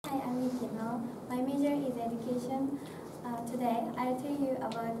education. Today, I'll tell you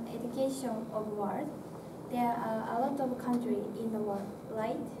about education of the world. There are a lot of countries in the world,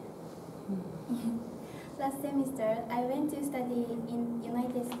 right? Last semester, I went to study in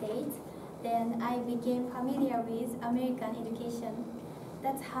United States. Then I became familiar with American education.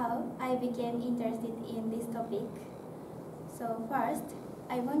 That's how I became interested in this topic. So first,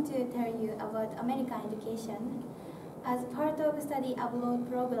 I want to tell you about American education. As part of study abroad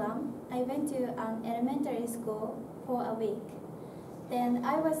program, I went to an elementary school for a week. Then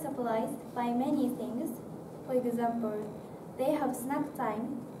I was surprised by many things. For example, they have snack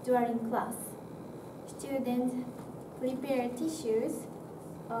time during class. Students prepare tissues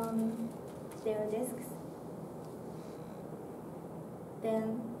on their desks.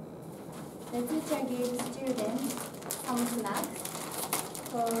 Then the teacher gives students some snacks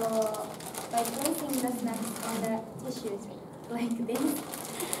by placing the snacks on the tissues like this.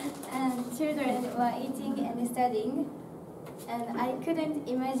 And children were eating and studying. And I couldn't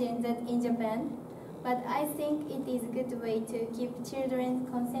imagine that in Japan, but I think it is a good way to keep children's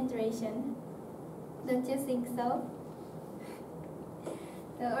concentration. Don't you think so?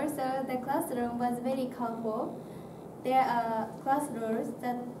 Also, the classroom was very colorful. There are class rules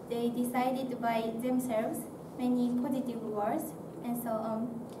that they decided by themselves, many positive words, and so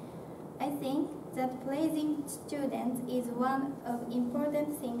on. I think that pleasing students is one of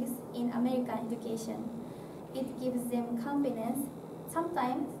important things in American education. It gives them confidence.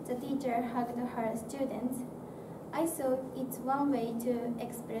 Sometimes the teacher hugged her students. I thought it's one way to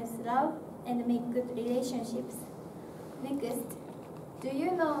express love and make good relationships. Next, do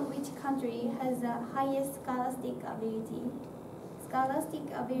you know which country has the highest scholastic ability? Scholastic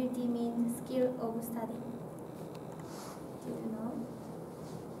ability means skill of study. Do you know?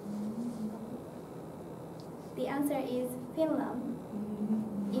 The answer is Finland.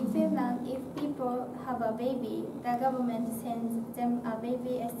 In Finland, if people have a baby, the government sends them a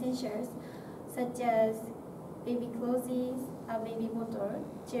baby essentials such as baby clothes, a baby bottle,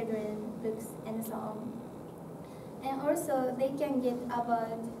 children books, and so on. And also, they can get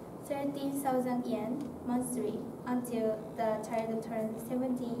about 13,000 yen monthly until the child turns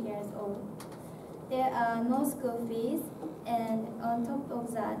 17 years old. There are no school fees, and on top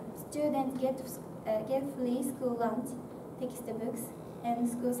of that, students get free school lunch, textbooks, and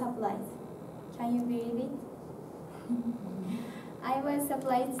school supplies. Can you believe it? I was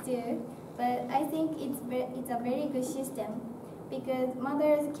surprised too, but I think it's a very good system because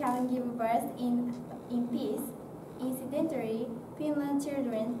mothers can give birth in peace. Incidentally, Finland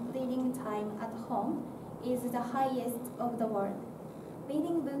children's reading time at home is the highest of the world.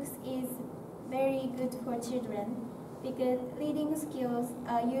 Reading books is very good for children because reading skills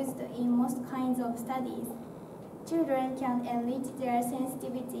are used in most kinds of studies. Children can enrich their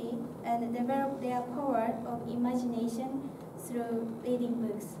sensitivity and develop their power of imagination through reading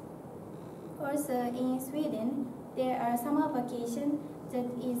books. Also, in Sweden, there are summer vacation that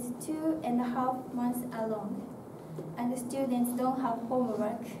is 2.5 months long. And the students don't have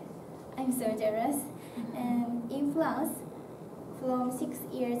homework. I'm so jealous. And in France, from 6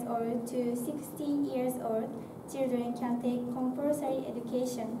 years old to 16 years old, children can take compulsory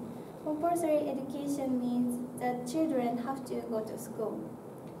education. Compulsory education means that children have to go to school.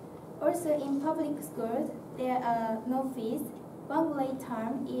 Also, in public schools, there are no fees. One grade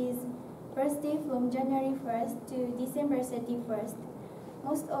term is first day from January 1st to December 31st.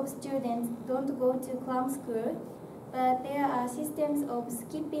 Most of students don't go to cram school, but there are systems of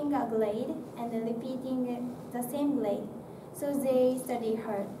skipping a grade and repeating the same grade, so they study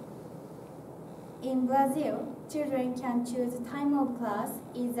hard. In Brazil, children can choose time of class,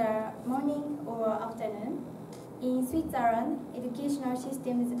 either morning or afternoon. In Switzerland, educational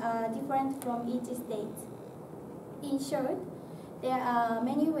systems are different from each state. In short, there are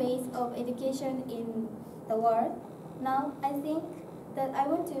many ways of education in the world. Now, I think that I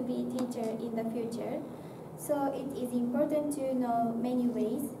want to be a teacher in the future. So it is important to know many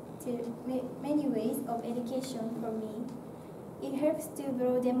ways of education for me. It helps to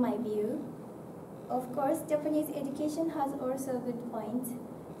broaden my view. Of course, Japanese education has also good points.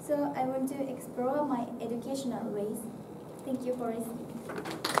 So I want to explore my educational ways. Thank you for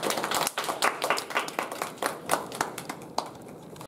listening.